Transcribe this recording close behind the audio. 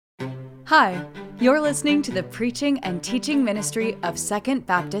Hi, you're listening to the preaching and teaching ministry of Second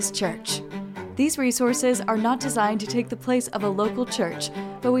Baptist Church. These resources are not designed to take the place of a local church,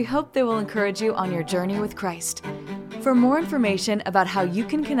 but we hope they will encourage you on your journey with Christ. For more information about how you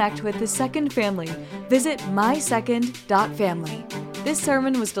can connect with the Second family, visit mysecond.family. This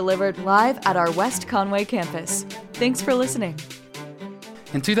sermon was delivered live at our West Conway campus. Thanks for listening.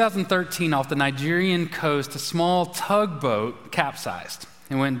 In 2013, off the Nigerian coast, a small tugboat capsized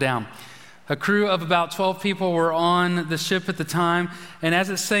and went down. A crew of about 12 people were on the ship at the time, and as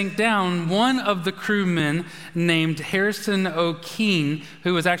it sank down, one of the crewmen named Harrison O'Keene,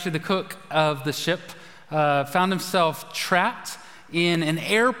 who was actually the cook of the ship, found himself trapped in an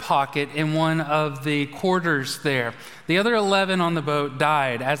air pocket in one of the quarters there. The other 11 on the boat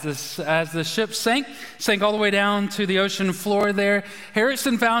died. As the ship sank all the way down to the ocean floor there,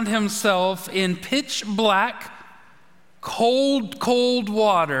 Harrison found himself in pitch black, cold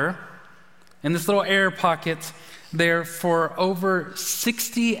water in this little air pocket there for over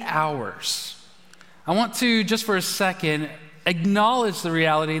 60 hours. I want to, just for a second, acknowledge the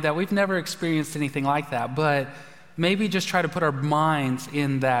reality that we've never experienced anything like that, but maybe just try to put our minds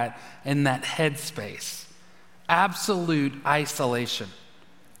in that headspace. Absolute isolation.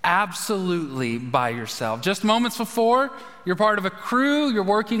 Absolutely by yourself. Just moments before, you're part of a crew, you're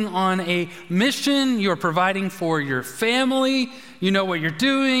working on a mission, you're providing for your family, you know what you're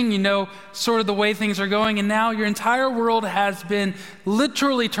doing, you know sort of the way things are going, and now your entire world has been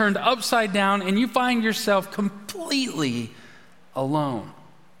literally turned upside down, and you find yourself completely alone,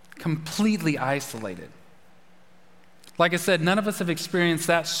 completely isolated. Like I said, none of us have experienced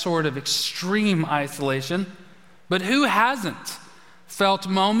that sort of extreme isolation, but who hasn't felt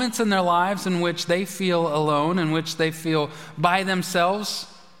moments in their lives in which they feel alone, in which they feel by themselves,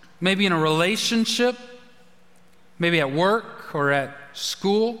 maybe in a relationship, maybe at work or at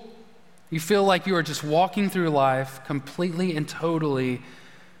school? You feel like you are just walking through life completely and totally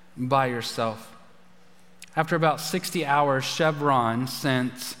by yourself. After about 60 hours, Chevron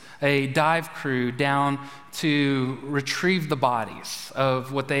sent a dive crew down to retrieve the bodies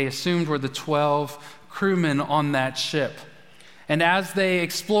of what they assumed were the 12 crewmen on that ship. And as they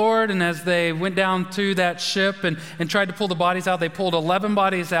explored and as they went down to that ship and tried to pull the bodies out, they pulled 11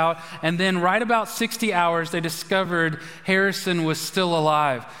 bodies out. And then right about 60 hours, they discovered Harrison was still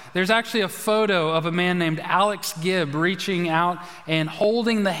alive. There's actually a photo of a man named Alex Gibb reaching out and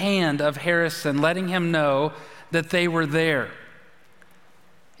holding the hand of Harrison, letting him know that they were there.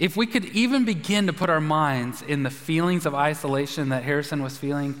 If we could even begin to put our minds in the feelings of isolation that Harrison was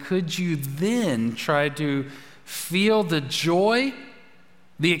feeling, could you then try to feel the joy,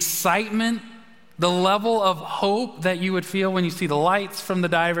 the excitement, the level of hope that you would feel when you see the lights from the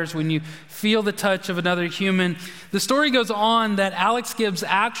divers, when you feel the touch of another human? The story goes on that Alex Gibbs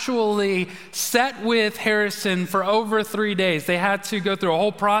actually sat with Harrison for over 3 days. They had to go through a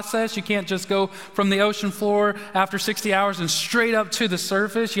whole process. You can't just go from the ocean floor after 60 hours and straight up to the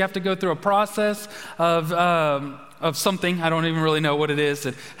surface. You have to go through a process of something. I don't even really know what it is.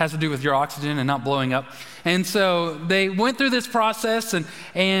 It has to do with your oxygen and not blowing up. And so they went through this process,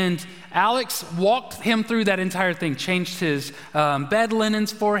 and Alex walked him through that entire thing, changed his bed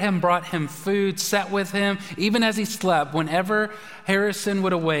linens for him, brought him food, sat with him. Even as he slept, whenever Harrison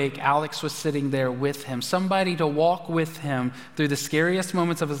would awake, Alex was sitting there with him, somebody to walk with him through the scariest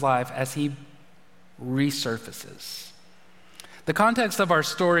moments of his life as he resurfaces. The context of our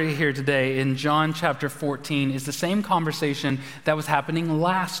story here today in John chapter 14 is the same conversation that was happening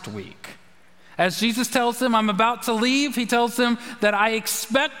last week. As Jesus tells them, I'm about to leave, he tells them that I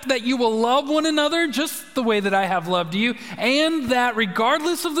expect that you will love one another just the way that I have loved you, and that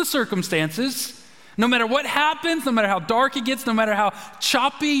regardless of the circumstances, no matter what happens, no matter how dark it gets, no matter how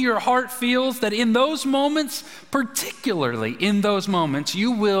choppy your heart feels, that in those moments, particularly in those moments,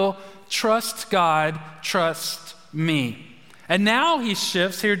 you will trust God, trust me. And now he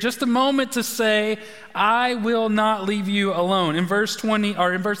shifts here just a moment to say, I will not leave you alone. In verse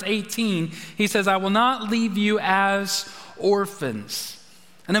 18, he says, I will not leave you as orphans.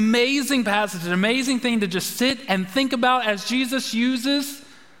 An amazing passage, an amazing thing to just sit and think about as Jesus uses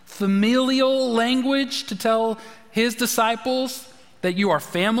familial language to tell his disciples that you are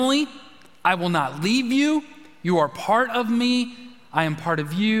family. I will not leave you. You are part of me. I am part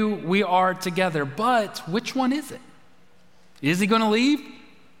of you. We are together. But which one is it? Is he going to leave,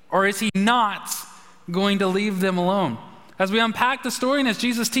 or is he not going to leave them alone? As we unpack the story and as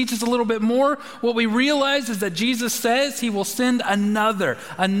Jesus teaches a little bit more, what we realize is that Jesus says he will send another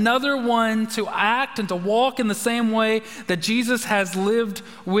one to act and to walk in the same way that Jesus has lived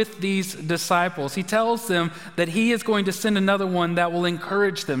with these disciples. He tells them that he is going to send another one that will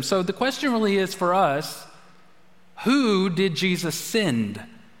encourage them. So the question really is for us, who did Jesus send?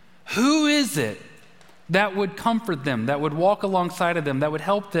 Who is it that would comfort them, that would walk alongside of them, that would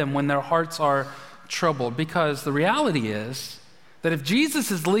help them when their hearts are troubled? Because the reality is that if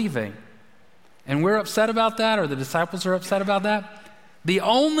Jesus is leaving and we're upset about that, or the disciples are upset about that, the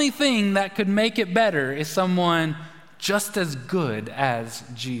only thing that could make it better is someone just as good as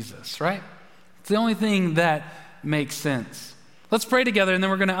Jesus, right? It's the only thing that makes sense. Let's pray together, and then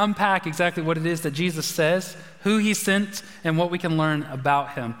we're going to unpack exactly what it is that Jesus says, who he sent, and what we can learn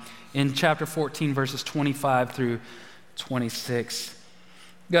about him in chapter 14, verses 25 through 26.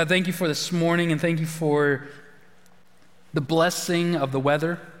 God, thank you for this morning, and thank you for the blessing of the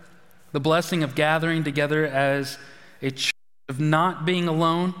weather, the blessing of gathering together as a church, of not being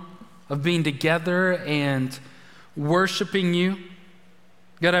alone, of being together and worshiping you.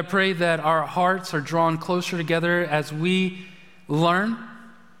 God, I pray that our hearts are drawn closer together as we learn,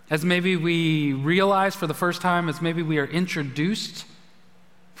 as maybe we realize for the first time, as maybe we are introduced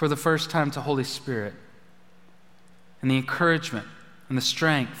for the first time to Holy Spirit, and the encouragement and the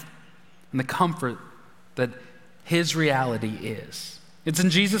strength and the comfort that his reality is. It's in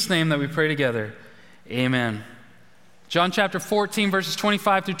Jesus' name that we pray together. Amen. John chapter 14, verses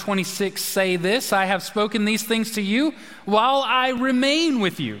 25 through 26 say this: I have spoken these things to you while I remain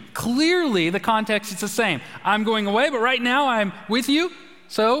with you. Clearly, the context is the same. I'm going away, but right now I'm with you,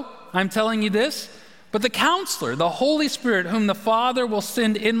 so I'm telling you this. But the Counselor, the Holy Spirit, whom the Father will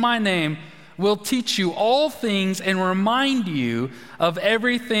send in my name, will teach you all things and remind you of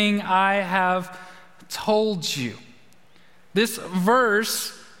everything I have told you. This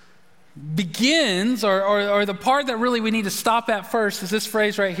verse begins, or the part that really we need to stop at first is this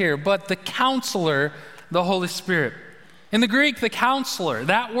phrase right here, but the Counselor, the Holy Spirit. In the Greek, the Counselor,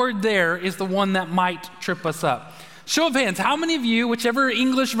 that word there is the one that might trip us up. Show of hands, how many of you, whichever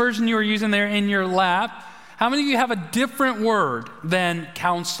English version you are using there in your lap, how many of you have a different word than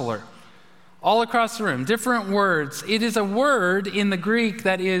counselor? All across the room, different words. It is a word in the Greek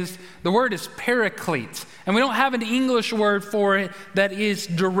the word is paraclete. And we don't have an English word for it that is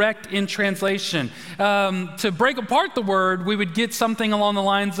direct in translation. To break apart the word, we would get something along the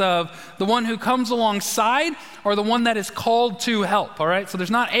lines of the one who comes alongside, or the one that is called to help, all right? So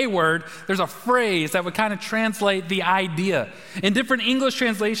there's not a word, there's a phrase that would kind of translate the idea. In different English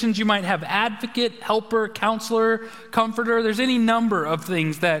translations, you might have advocate, helper, counselor, comforter. There's any number of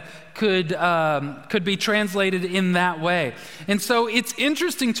things that could be translated in that way. And so it's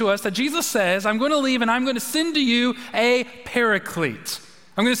interesting to us that Jesus says, I'm going to leave and I'm going to send to you a paraclete.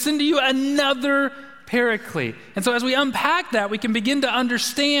 I'm going to send to you another paraclete. And so as we unpack that, we can begin to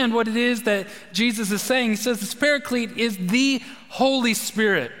understand what it is that Jesus is saying. He says this paraclete is the Holy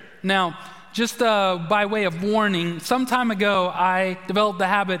Spirit. Now, just by way of warning, some time ago, I developed the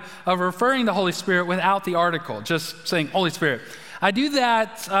habit of referring to the Holy Spirit without the article, just saying Holy Spirit. I do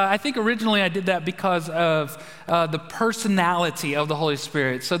that, I think originally I did that because of the personality of the Holy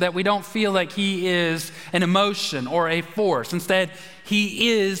Spirit, so that we don't feel like he is an emotion or a force. Instead, he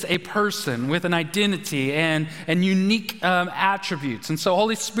is a person with an identity and unique attributes. And so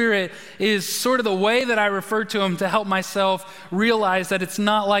Holy Spirit is sort of the way that I refer to him to help myself realize that it's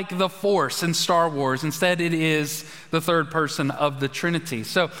not like the Force in Star Wars. Instead, it is the third person of the Trinity.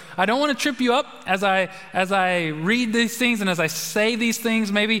 So I don't want to trip you up as I read these things and as I say these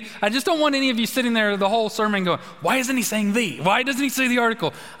things. Maybe I just don't want any of you sitting there the whole sermon going, why isn't he saying thee? Why doesn't he say the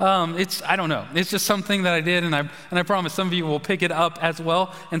article? I don't know. It's just something that I did, and I promise some of you will pick it up as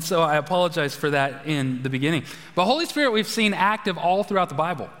well. And so I apologize for that in the beginning. But Holy Spirit we've seen active all throughout the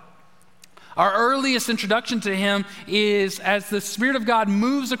Bible. Our earliest introduction to him is as the Spirit of God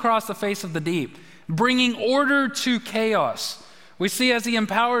moves across the face of the deep, bringing order to chaos. We see as he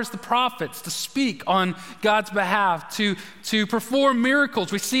empowers the prophets to speak on God's behalf, to perform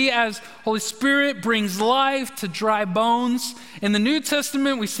miracles. We see as Holy Spirit brings life to dry bones. In the New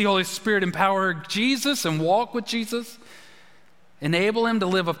Testament, we see Holy Spirit empower Jesus and walk with Jesus, enable him to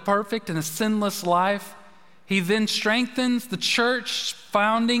live a perfect and a sinless life. He then strengthens the church,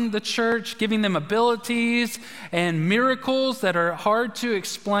 founding the church, giving them abilities and miracles that are hard to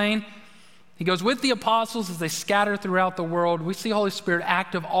explain. He goes with the apostles as they scatter throughout the world. We see Holy Spirit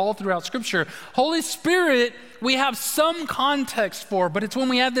active all throughout Scripture. Holy Spirit, we have some context for, but it's when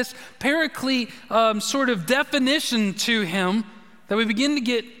we have this paraclete sort of definition to him that we begin to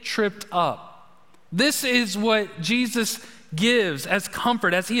get tripped up. This is what Jesus gives as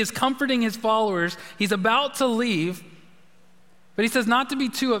comfort. As he is comforting his followers, he's about to leave, but he says not to be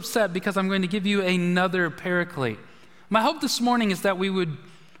too upset because I'm going to give you another paraclete. My hope this morning is that we would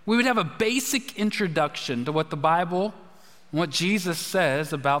have a basic introduction to what the Bible and what Jesus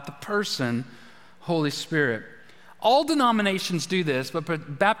says about the person, Holy Spirit. All denominations do this,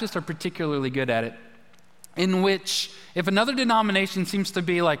 but Baptists are particularly good at it, in which if another denomination seems to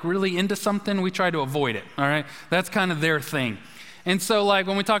be like really into something, we try to avoid it, all right? That's kind of their thing. And so like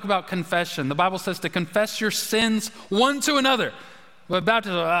when we talk about confession, the Bible says to confess your sins one to another. But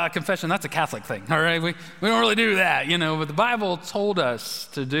Baptist confession, that's a Catholic thing, all right? We don't really do that, but the Bible told us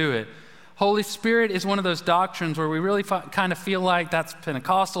to do it. Holy Spirit is one of those doctrines where we really kind of feel like that's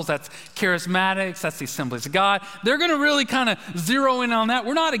Pentecostals, that's Charismatics, that's the Assemblies of God. They're going to really kind of zero in on that.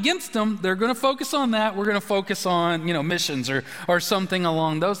 We're not against them. They're going to focus on that. We're going to focus on, missions or something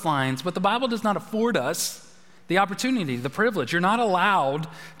along those lines. But the Bible does not afford us the opportunity, the privilege. You're not allowed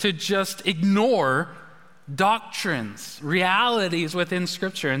to just ignore doctrines, realities within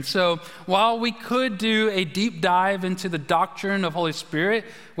Scripture. And so while we could do a deep dive into the doctrine of Holy Spirit,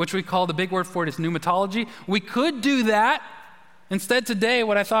 which we call, the big word for it is pneumatology, we could do that. Instead today,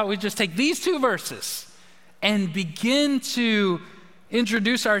 what I thought we'd just take these two verses and begin to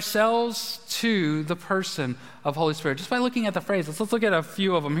introduce ourselves to the person of Holy Spirit just by looking at the phrases. Let's look at a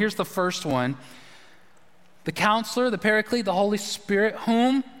few of them. Here's the first one. The Counselor, the Paraclete, the Holy Spirit,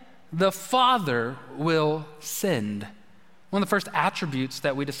 whom the Father will send. One of the first attributes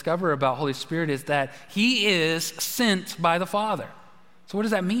that we discover about Holy Spirit is that he is sent by the Father. So what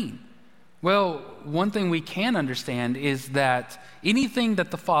does that mean? Well, one thing we can understand is that anything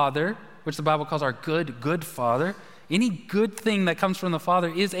that the Father, which the Bible calls our good Father, any good thing that comes from the Father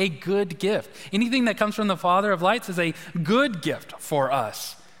is a good gift. Anything that comes from the Father of lights is a good gift for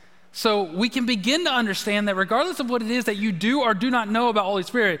us. So we can begin to understand that regardless of what it is that you do or do not know about Holy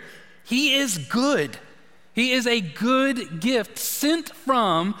Spirit, he is good. He is a good gift sent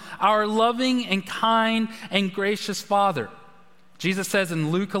from our loving and kind and gracious Father. Jesus says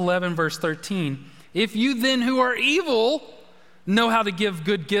in Luke 11, verse 13, if you then who are evil know how to give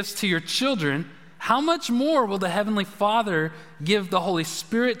good gifts to your children, how much more will the Heavenly Father give the Holy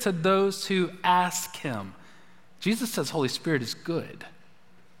Spirit to those who ask him? Jesus says Holy Spirit is good,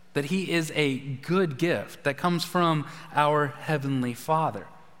 that he is a good gift that comes from our Heavenly Father.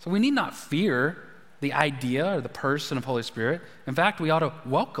 So we need not fear the idea or the person of Holy Spirit. In fact, we ought to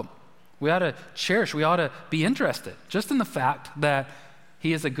welcome, we ought to cherish, we ought to be interested just in the fact that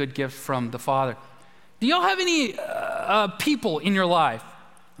he is a good gift from the Father. Do y'all have any people in your life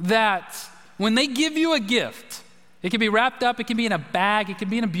that when they give you a gift, it can be wrapped up, it can be in a bag, it can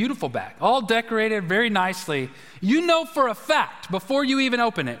be in a beautiful bag, all decorated very nicely, you know for a fact before you even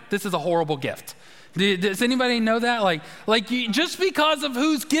open it, this is a horrible gift? Does anybody know that? Like just because of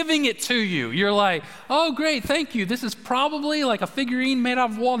who's giving it to you, you're like, oh great, thank you. This is probably like a figurine made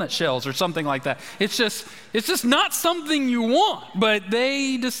out of walnut shells or something like that. It's just not something you want, but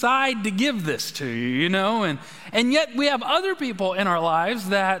they decide to give this to you, and yet we have other people in our lives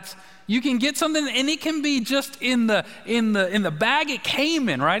that you can get something and it can be just in the bag it came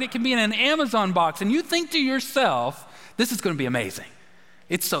in, right? It can be in an Amazon box, and you think to yourself, this is going to be amazing.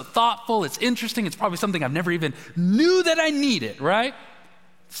 It's so thoughtful, it's interesting, it's probably something I've never even knew that I needed, right?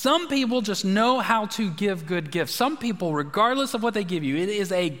 Some people just know how to give good gifts. Some people, regardless of what they give you, it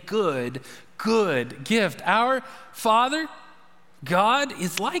is a good gift. Our Father, God,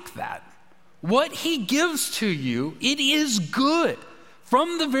 is like that. What he gives to you, it is good.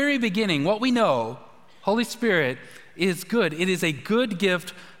 From the very beginning, what we know, Holy Spirit is good. It is a good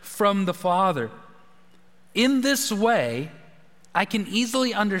gift from the Father. In this way, I can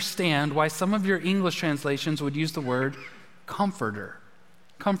easily understand why some of your English translations would use the word comforter.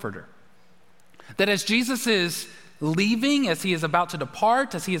 Comforter. That as Jesus is leaving, as he is about to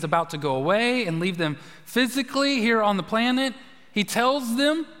depart, as he is about to go away and leave them physically here on the planet, he tells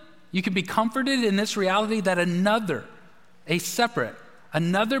them, you can be comforted in this reality that another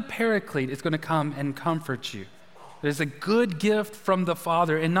paraclete is going to come and comfort you. It is a good gift from the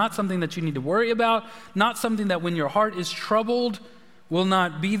Father and not something that you need to worry about, not something that when your heart is troubled will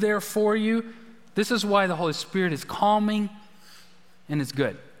not be there for you. This is why the Holy Spirit is calming and is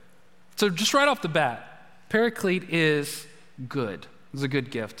good. So just right off the bat, Paraclete is good. It's a good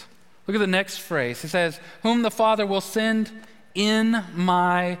gift. Look at the next phrase. He says, whom the Father will send in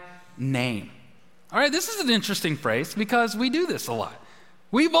my name. All right, this is an interesting phrase because we do this a lot.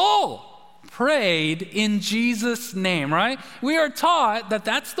 We've all prayed in Jesus' name, right? We are taught that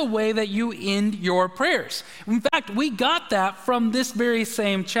that's the way that you end your prayers. In fact, we got that from this very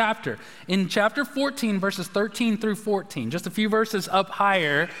same chapter. In chapter 14, verses 13 through 14, just a few verses up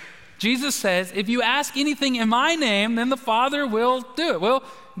higher, Jesus says, if you ask anything in my name, then the Father will do it, will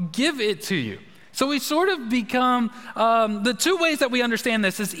give it to you. So we sort of become, the two ways that we understand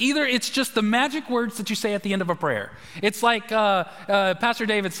this is either it's just the magic words that you say at the end of a prayer. It's like Pastor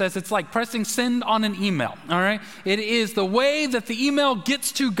David says, it's like pressing send on an email, all right? It is the way that the email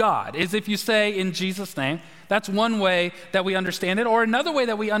gets to God, is if you say in Jesus' name. That's one way that we understand it. Or another way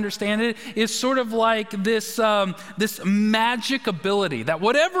that we understand it is sort of like this magic ability that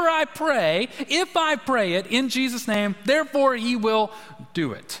whatever I pray, if I pray it in Jesus' name, therefore he will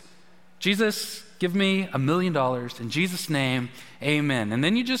do it. Jesus, give me $1 million in Jesus' name, amen. And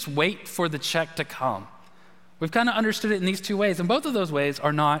then you just wait for the check to come. We've kind of understood it in these two ways, and both of those ways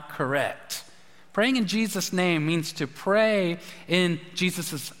are not correct. Praying in Jesus' name means to pray in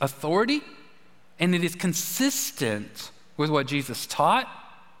Jesus' authority, and it is consistent with what Jesus taught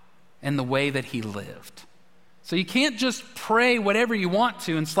and the way that he lived. So you can't just pray whatever you want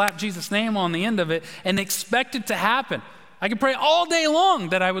to and slap Jesus' name on the end of it and expect it to happen. I could pray all day long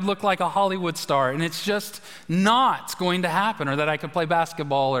that I would look like a Hollywood star, and it's just not going to happen, or that I could play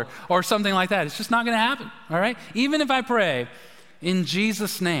basketball or something like that. It's just not going to happen, all right? Even if I pray in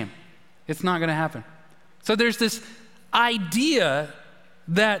Jesus' name, it's not going to happen. So there's this idea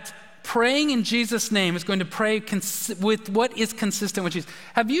that praying in Jesus' name is going to pray with what is consistent with Jesus.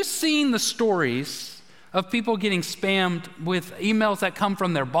 Have you seen the stories of people getting spammed with emails that come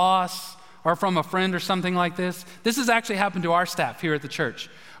from their boss or from a friend or something like this? This has actually happened to our staff here at the church,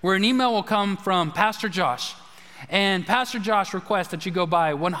 where an email will come from Pastor Josh, and Pastor Josh requests that you go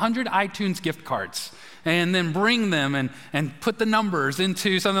buy 100 iTunes gift cards and then bring them and put the numbers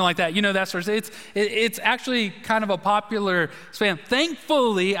into something like that. You know, that sort of thing. It's actually kind of a popular spam.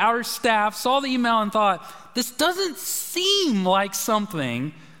 Thankfully, our staff saw the email and thought, this doesn't seem like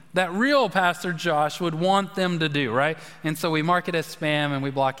something that real Pastor Josh would want them to do, right? And so we mark it as spam and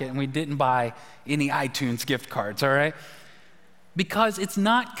we block it, and we didn't buy any iTunes gift cards, all right? Because it's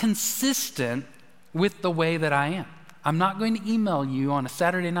not consistent with the way that I am. I'm not going to email you on a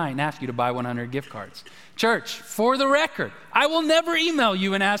Saturday night and ask you to buy 100 gift cards. Church, for the record, I will never email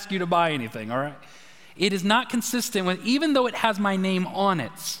you and ask you to buy anything, all right? It is not consistent with, even though it has my name on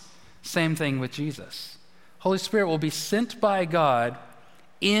it, same thing with Jesus. Holy Spirit will be sent by God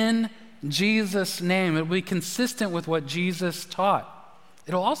in Jesus' name. It will be consistent with what Jesus taught.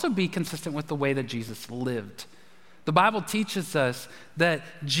 It'll also be consistent with the way that Jesus lived. The Bible teaches us that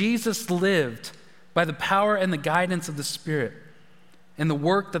Jesus lived by the power and the guidance of the Spirit and the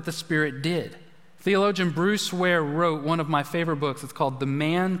work that the Spirit did. Theologian Bruce Ware wrote one of my favorite books. It's called The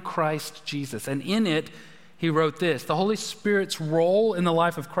Man Christ Jesus. And in it, he wrote this: the Holy Spirit's role in the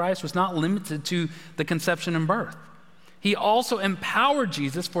life of Christ was not limited to the conception and birth. He also empowered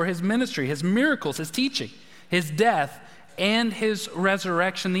Jesus for his ministry, his miracles, his teaching, his death, and his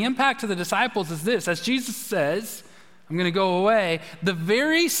resurrection. The impact to the disciples is this: as Jesus says, I'm going to go away, the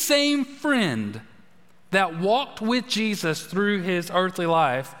very same friend that walked with Jesus through his earthly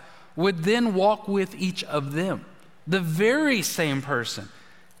life would then walk with each of them. The very same person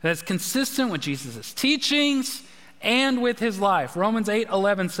that's consistent with Jesus' teachings and with his life. Romans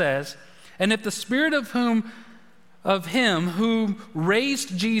 8:11 says, and if the Spirit of him who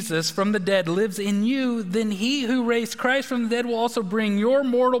raised Jesus from the dead lives in you, then he who raised Christ from the dead will also bring your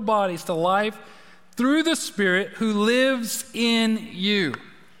mortal bodies to life through the Spirit who lives in you.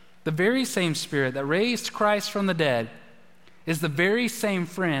 The very same Spirit that raised Christ from the dead is the very same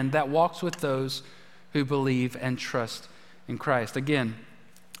friend that walks with those who believe and trust in Christ. Again,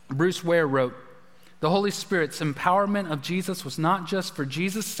 Bruce Ware wrote, the Holy Spirit's empowerment of Jesus was not just for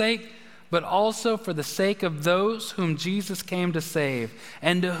Jesus' sake, but also for the sake of those whom Jesus came to save,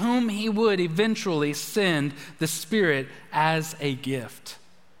 and to whom he would eventually send the Spirit as a gift.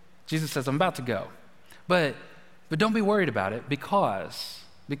 Jesus says, I'm about to go, but don't be worried about it, because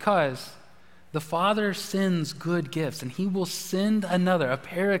the Father sends good gifts, and he will send another, a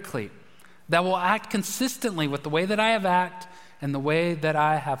paraclete, that will act consistently with the way that I have acted and the way that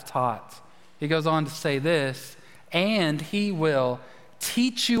I have taught. He goes on to say this, and he will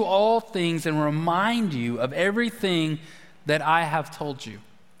teach you all things and remind you of everything that I have told you.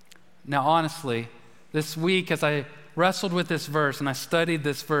 Now, honestly, this week as I wrestled with this verse and I studied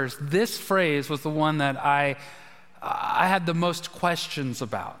this verse, this phrase was the one that I had the most questions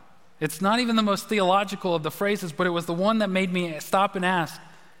about. It's not even the most theological of the phrases, but it was the one that made me stop and ask,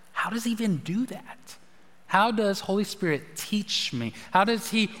 how does he even do that? how does Holy Spirit teach me? How does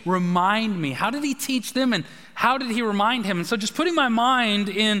he remind me? How did he teach them, and how did he remind him? And so just putting my mind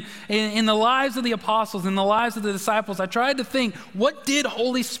in the lives of the apostles, in the lives of the disciples, I tried to think, what did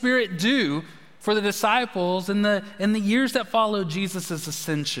Holy Spirit do for the disciples in the years that followed Jesus'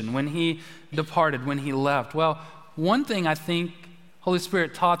 ascension, when he departed, when he left? Well, one thing I think Holy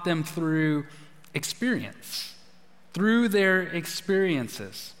Spirit taught them through experience, through their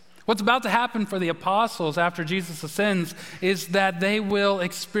experiences. What's about to happen for the apostles after Jesus ascends is that they will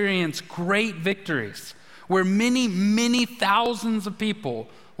experience great victories, where many, many thousands of people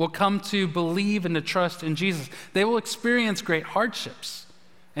will come to believe and to trust in Jesus. They will experience great hardships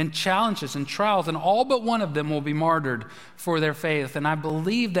and challenges and trials, and all but one of them will be martyred for their faith. And I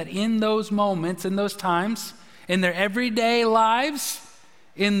believe that in those moments, in those times, in their everyday lives,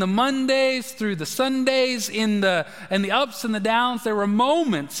 in the Mondays through the Sundays, in the ups and the downs, there were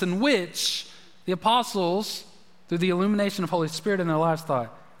moments in which the apostles, through the illumination of Holy Spirit in their lives,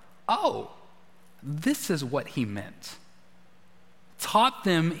 thought, oh, this is what he meant. Taught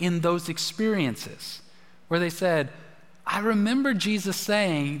them in those experiences where they said, I remember Jesus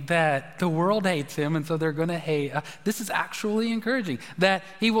saying that the world hates him, and so they're going to hate. This is actually encouraging, that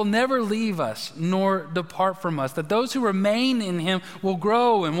he will never leave us nor depart from us, that those who remain in him will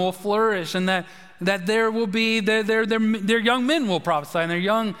grow and will flourish, and that there will be, their young men will prophesy, and their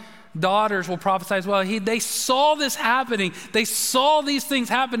young daughters will prophesy as well. They saw this happening. They saw these things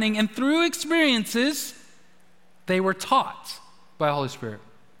happening, and through experiences, they were taught by the Holy Spirit.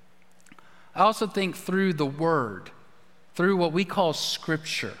 I also think through the Word, through what we call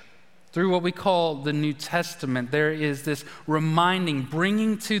Scripture, through what we call the New Testament, there is this reminding,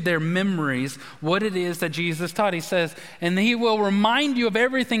 bringing to their memories what it is that Jesus taught. He says, and he will remind you of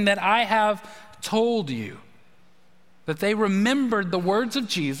everything that I have told you. That they remembered the words of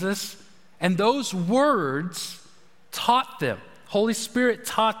Jesus, and those words taught them. Holy Spirit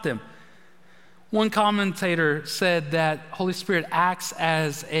taught them. One commentator said that Holy Spirit acts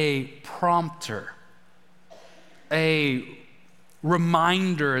as a prompter, a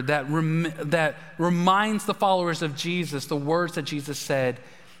reminder that reminds the followers of Jesus the words that Jesus said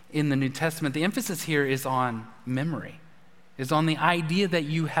in the New Testament. The emphasis here is on memory, is on the idea that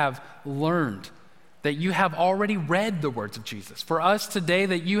you have learned, that you have already read the words of Jesus. For us today,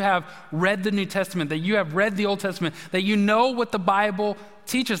 that you have read the New Testament, that you have read the Old Testament, that you know what the Bible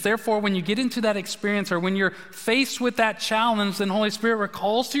teaches. Therefore, when you get into that experience, or when you're faced with that challenge, then Holy Spirit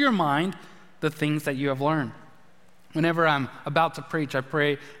recalls to your mind the things that you have learned. Whenever I'm about to preach, I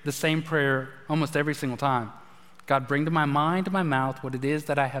pray the same prayer almost every single time. God, bring to my mind and my mouth what it is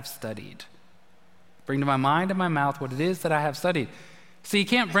that I have studied. Bring to my mind and my mouth what it is that I have studied. See, you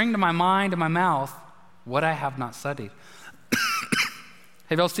can't bring to my mind and my mouth what I have not studied.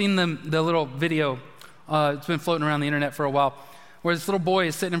 Have y'all seen the little video? It's been floating around the internet for a while, where this little boy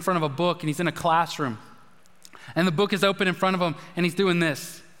is sitting in front of a book, and he's in a classroom. And the book is open in front of him, and he's doing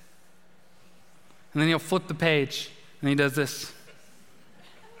this. And then he'll flip the page, and he does this.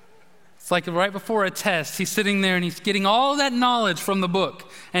 It's like right before a test, he's sitting there and he's getting all that knowledge from the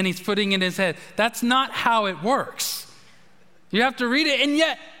book, and he's putting it in his head. That's not how it works. You have to read it, and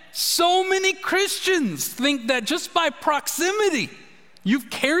yet so many Christians think that just by proximity, you've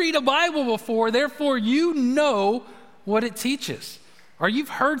carried a Bible before, therefore you know what it teaches. Or you've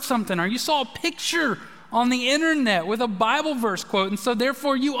heard something, or you saw a picture on the internet with a Bible verse quote, and so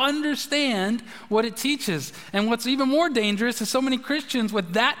therefore you understand what it teaches. And what's even more dangerous is so many Christians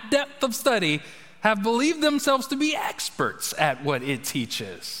with that depth of study have believed themselves to be experts at what it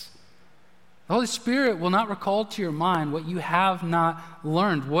teaches. The Holy Spirit will not recall to your mind what you have not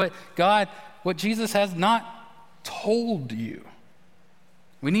learned, what Jesus has not told you.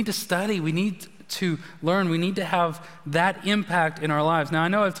 We need to study, we need to learn, we need to have that impact in our lives. Now, I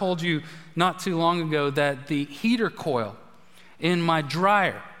know I've told you not too long ago that the heater coil in my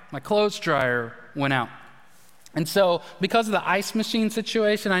dryer, my clothes dryer, went out. And so because of the ice machine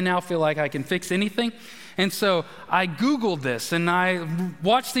situation, I now feel like I can fix anything. And so I Googled this, and I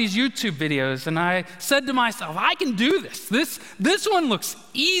watched these YouTube videos, and I said to myself, I can do this. This one looks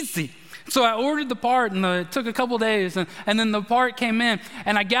easy. So I ordered the part, and it took a couple days, and then the part came in,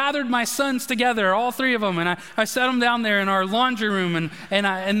 and I gathered my sons together, all three of them, and I set them down there in our laundry room,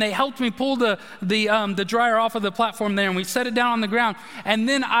 and they helped me pull the dryer off of the platform there, and we set it down on the ground, and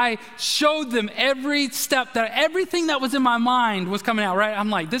then I showed them every step, that everything that was in my mind was coming out, right?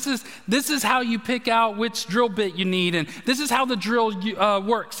 I'm like, this is how you pick out which drill bit you need, and this is how the drill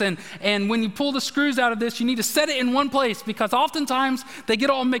works, and when you pull the screws out of this, you need to set it in one place, because oftentimes they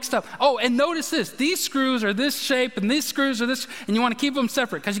get all mixed up. Oh, and notice this, these screws are this shape and these screws are this, and you want to keep them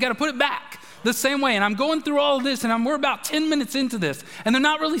separate because you got to put it back the same way. And I'm going through all of this, and we're about 10 minutes into this, and they're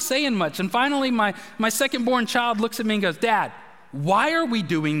not really saying much. And finally, my second-born child looks at me and goes, "Dad, why are we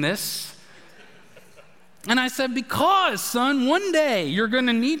doing this?" And I said, "Because, son, one day you're going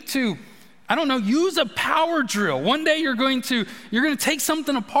to need to, use a power drill. One day you're going to take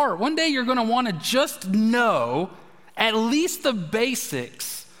something apart. One day you're going to want to just know at least the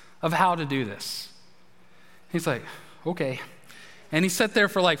basics of how to do this." He's like, "Okay." And he sat there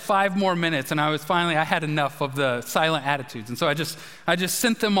for like 5 more minutes, and I had enough of the silent attitudes. And so I just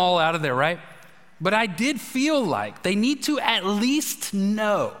sent them all out of there, right? But I did feel like they need to at least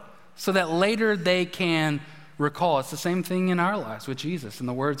know so that later they can recall. It's the same thing in our lives with Jesus and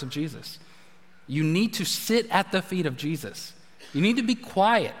the words of Jesus. You need to sit at the feet of Jesus. You need to be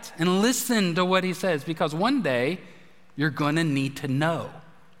quiet and listen to what he says, because one day you're going to need to know.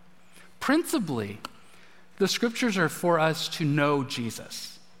 Principally, the scriptures are for us to know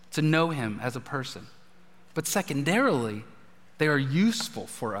Jesus, to know him as a person. But secondarily, they are useful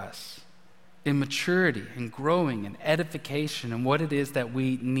for us in maturity and growing and edification and what it is that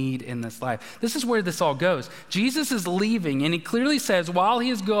we need in this life. This is where this all goes. Jesus is leaving, and he clearly says while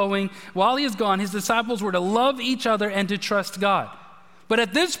he is gone, his disciples were to love each other and to trust God. But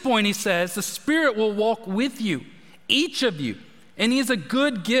at this point, he says, the Spirit will walk with you, each of you. And he is a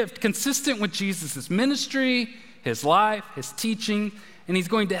good gift consistent with Jesus' ministry, his life, his teaching, and he's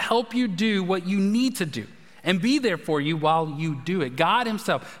going to help you do what you need to do and be there for you while you do it. God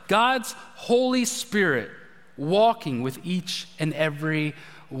himself, God's Holy Spirit, walking with each and every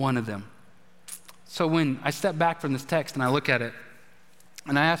one of them. So when I step back from this text and I look at it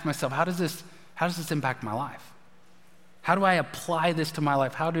and I ask myself, how does this impact my life? How do I apply this to my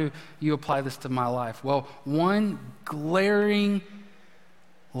life? How do you apply this to my life? Well, one glaring,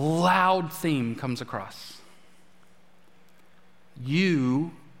 loud theme comes across.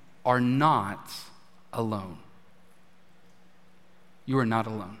 You are not alone. You are not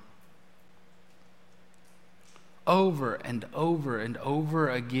alone. Over and over and over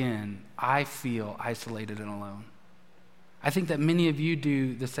again, I feel isolated and alone. I think that many of you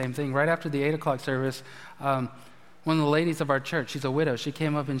do the same thing. Right after the 8 o'clock service, one of the ladies of our church, she's a widow, she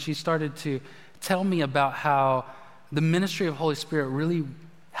came up and she started to tell me about how the ministry of Holy Spirit really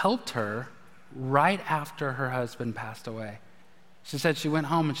helped her right after her husband passed away. She said she went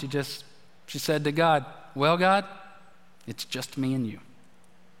home and she said to God, "Well, God, it's just me and you,"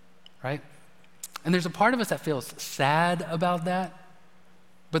 right? And there's a part of us that feels sad about that,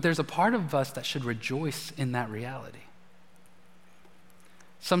 but there's a part of us that should rejoice in that reality.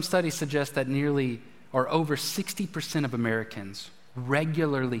 Some studies suggest that over 60% of Americans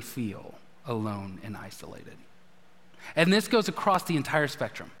regularly feel alone and isolated. And this goes across the entire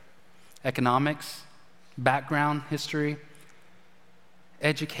spectrum: economics, background, history,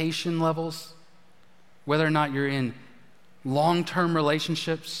 education levels, whether or not you're in long-term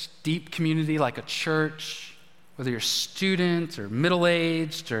relationships, deep community like a church, whether you're a student or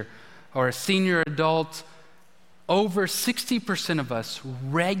middle-aged or a senior adult, over 60% of us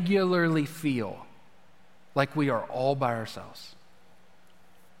regularly feel like we are all by ourselves.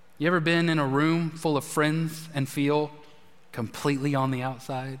 You ever been in a room full of friends and feel completely on the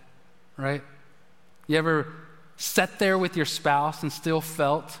outside, right? You ever sat there with your spouse and still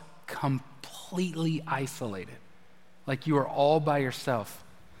felt completely isolated, like you are all by yourself?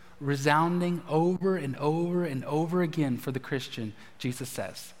 Resounding over and over and over again for the Christian, Jesus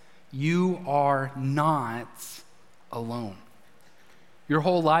says, you are not alone. Your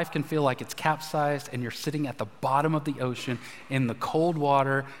whole life can feel like it's capsized and you're sitting at the bottom of the ocean in the cold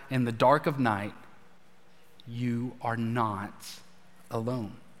water in the dark of night. You are not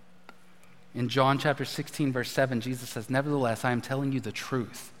alone. In John chapter 16, verse 7, Jesus says, "Nevertheless, I am telling you the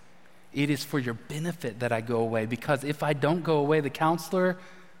truth. It is for your benefit that I go away, because if I don't go away, the counselor,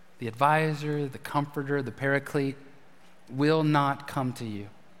 the advisor, the comforter, the paraclete will not come to you.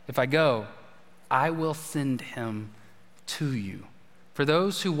 If I go, I will send him to you." For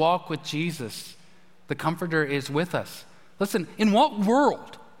those who walk with Jesus, the Comforter is with us. Listen, in what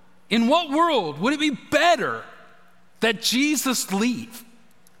world would it be better that Jesus leave,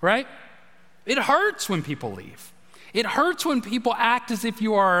 right? It hurts when people leave. It hurts when people act as if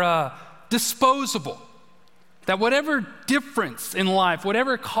you are disposable, that whatever difference in life,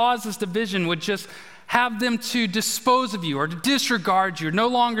 whatever causes division would just have them to dispose of you or to disregard you or no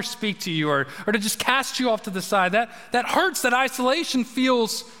longer speak to you or to just cast you off to the side. That hurts. That isolation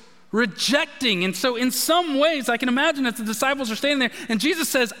feels rejecting. And so in some ways, I can imagine as the disciples are standing there and Jesus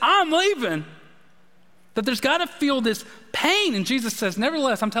says, "I'm leaving," that there's got to feel this pain. And Jesus says,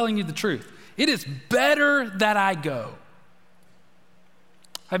 "Nevertheless, I'm telling you the truth. It is better that I go."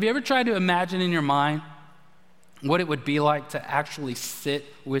 Have you ever tried to imagine in your mind what it would be like to actually sit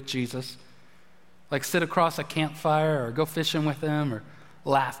with Jesus? Like sit across a campfire or go fishing with him or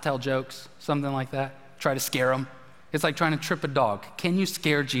laugh, tell jokes, something like that. Try to scare him. It's like trying to trip a dog. Can you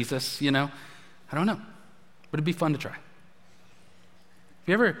scare Jesus, I don't know, but it'd be fun to try. Have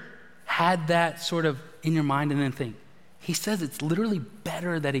you ever had that sort of in your mind and then think, he says it's literally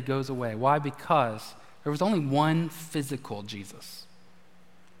better that he goes away. Why? Because there was only one physical Jesus.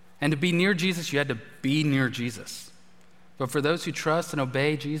 And to be near Jesus, you had to be near Jesus. But for those who trust and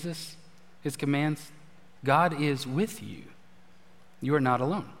obey Jesus, his commands, God is with you. You are not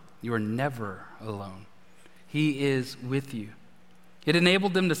alone. You are never alone. He is with you. It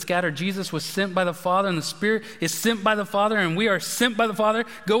enabled them to scatter. Jesus was sent by the Father, and the Spirit is sent by the Father, and we are sent by the Father.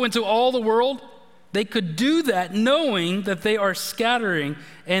 Go into all the world. They could do that knowing that they are scattering,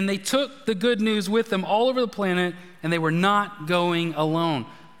 and they took the good news with them all over the planet, and they were not going alone.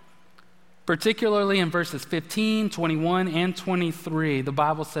 Particularly in verses 15, 21, and 23, the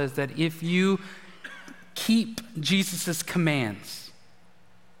Bible says that if you keep Jesus' commands,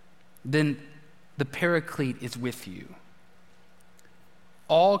 then the Paraclete is with you.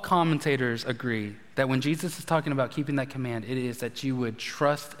 All commentators agree that when Jesus is talking about keeping that command, it is that you would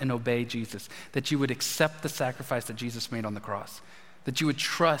trust and obey Jesus, that you would accept the sacrifice that Jesus made on the cross, that you would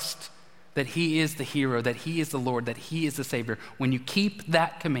trust that he is the hero, that he is the Lord, that he is the Savior. When you keep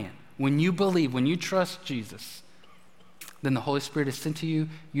that command, when you believe, when you trust Jesus, then the Holy Spirit is sent to you.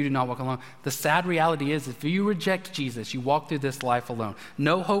 You do not walk alone. The sad reality is if you reject Jesus, you walk through this life alone.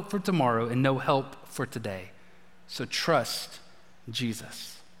 No hope for tomorrow and no help for today. So trust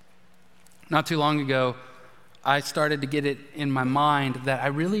Jesus. Not too long ago, I started to get it in my mind that I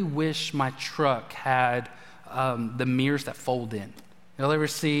really wish my truck had the mirrors that fold in. Y'all ever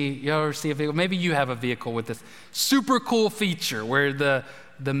see a vehicle? Maybe you have a vehicle with this super cool feature where the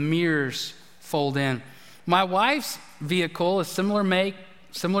mirrors fold in. My wife's vehicle is similar make,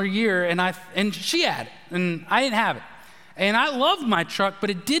 similar year, and she had it, and I didn't have it. And I loved my truck, but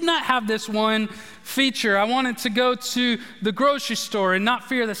it did not have this one feature. I wanted to go to the grocery store and not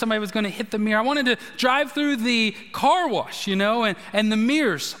fear that somebody was going to hit the mirror. I wanted to drive through the car wash, and the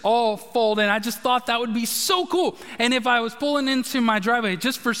mirrors all fold in. I just thought that would be so cool. And if I was pulling into my driveway,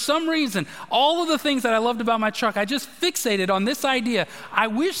 just for some reason, all of the things that I loved about my truck, I just fixated on this idea. I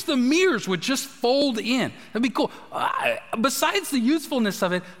wish the mirrors would just fold in. That'd be cool. Besides the usefulness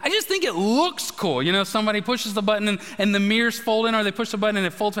of it, I just think it looks cool. Somebody pushes the button and the mirrors fold in, or they push the button and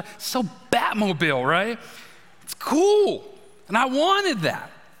it folds. So Batmobile, right? It's cool. And I wanted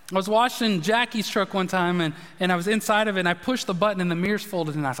that. I was washing Jackie's truck one time and I was inside of it and I pushed the button and the mirrors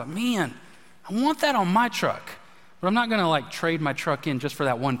folded and I thought, man, I want that on my truck. But I'm not going to trade my truck in just for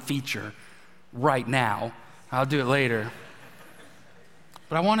that one feature right now. I'll do it later.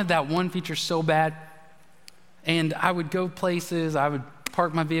 But I wanted that one feature so bad. And I would go places, I would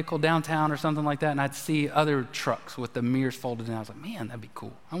park my vehicle downtown or something like that, and I'd see other trucks with the mirrors folded in. I was like, man, that'd be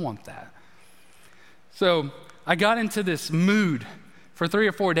cool. I want that. So I got into this mood for 3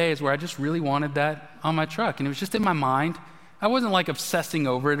 or 4 days where I just really wanted that on my truck, and it was just in my mind. I wasn't obsessing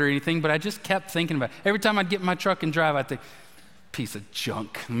over it or anything, but I just kept thinking about it. Every time I'd get in my truck and drive, I'd think, piece of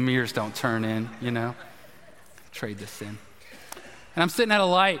junk. Mirrors don't turn in, Trade this in. And I'm sitting at a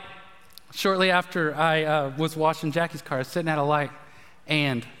light. Shortly after I was washing Jackie's car, I was sitting at a light,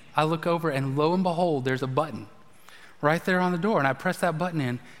 and I look over, and lo and behold, there's a button right there on the door, and I press that button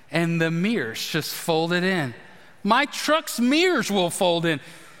in, and the mirrors just folded in. My truck's mirrors will fold in.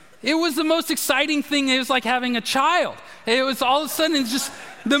 It was the most exciting thing. It was like having a child. It was all of a sudden, it's just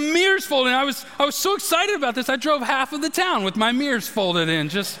the mirrors folded in. I was so excited about this. I drove half of the town with my mirrors folded in,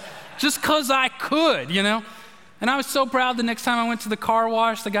 just because I could, And I was so proud. The next time I went to the car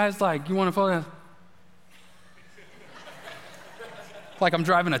wash, the guy's like, you want to fold it? Like I'm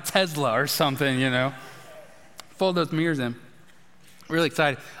driving a Tesla or something, Fold those mirrors in. Really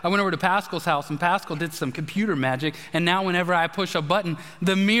excited. I went over to Pascal's house, and Pascal did some computer magic, and now whenever I push a button,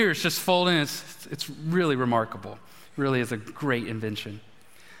 the mirrors just fold in. It's really remarkable. It really is a great invention.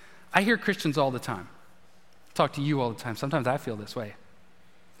 I hear Christians all the time. Talk to you all the time. Sometimes I feel this way,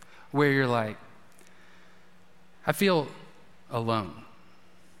 where you're like, I feel alone,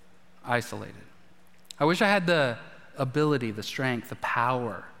 isolated. I wish I had the ability, the strength, the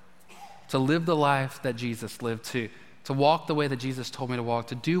power to live the life that Jesus lived, to walk the way that Jesus told me to walk,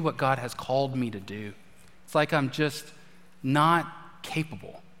 to do what God has called me to do. It's like I'm just not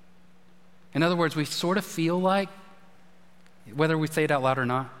capable. In other words, we sort of feel like, whether we say it out loud or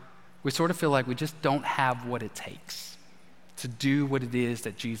not, we sort of feel like we just don't have what it takes to do what it is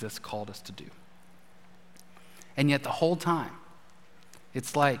that Jesus called us to do. And yet the whole time,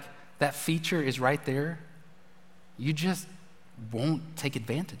 It's like that feature is right there. You just won't take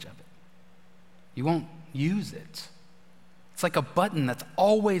advantage of it. You won't use it. It's like a button that's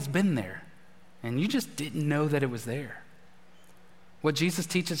always been there, and you just didn't know that it was there. What Jesus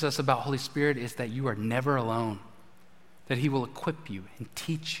teaches us about Holy Spirit is that you are never alone, that he will equip you and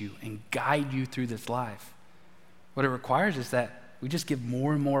teach you and guide you through this life. What it requires is that we just give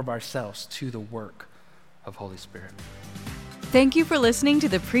more and more of ourselves to the work of Holy Spirit. Thank you for listening to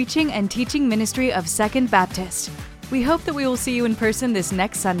the preaching and teaching ministry of Second Baptist. We hope that we will see you in person this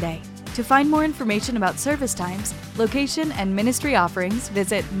next Sunday. To find more information about service times, location, and ministry offerings,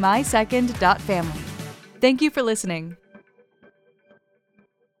 visit mysecond.family. Thank you for listening.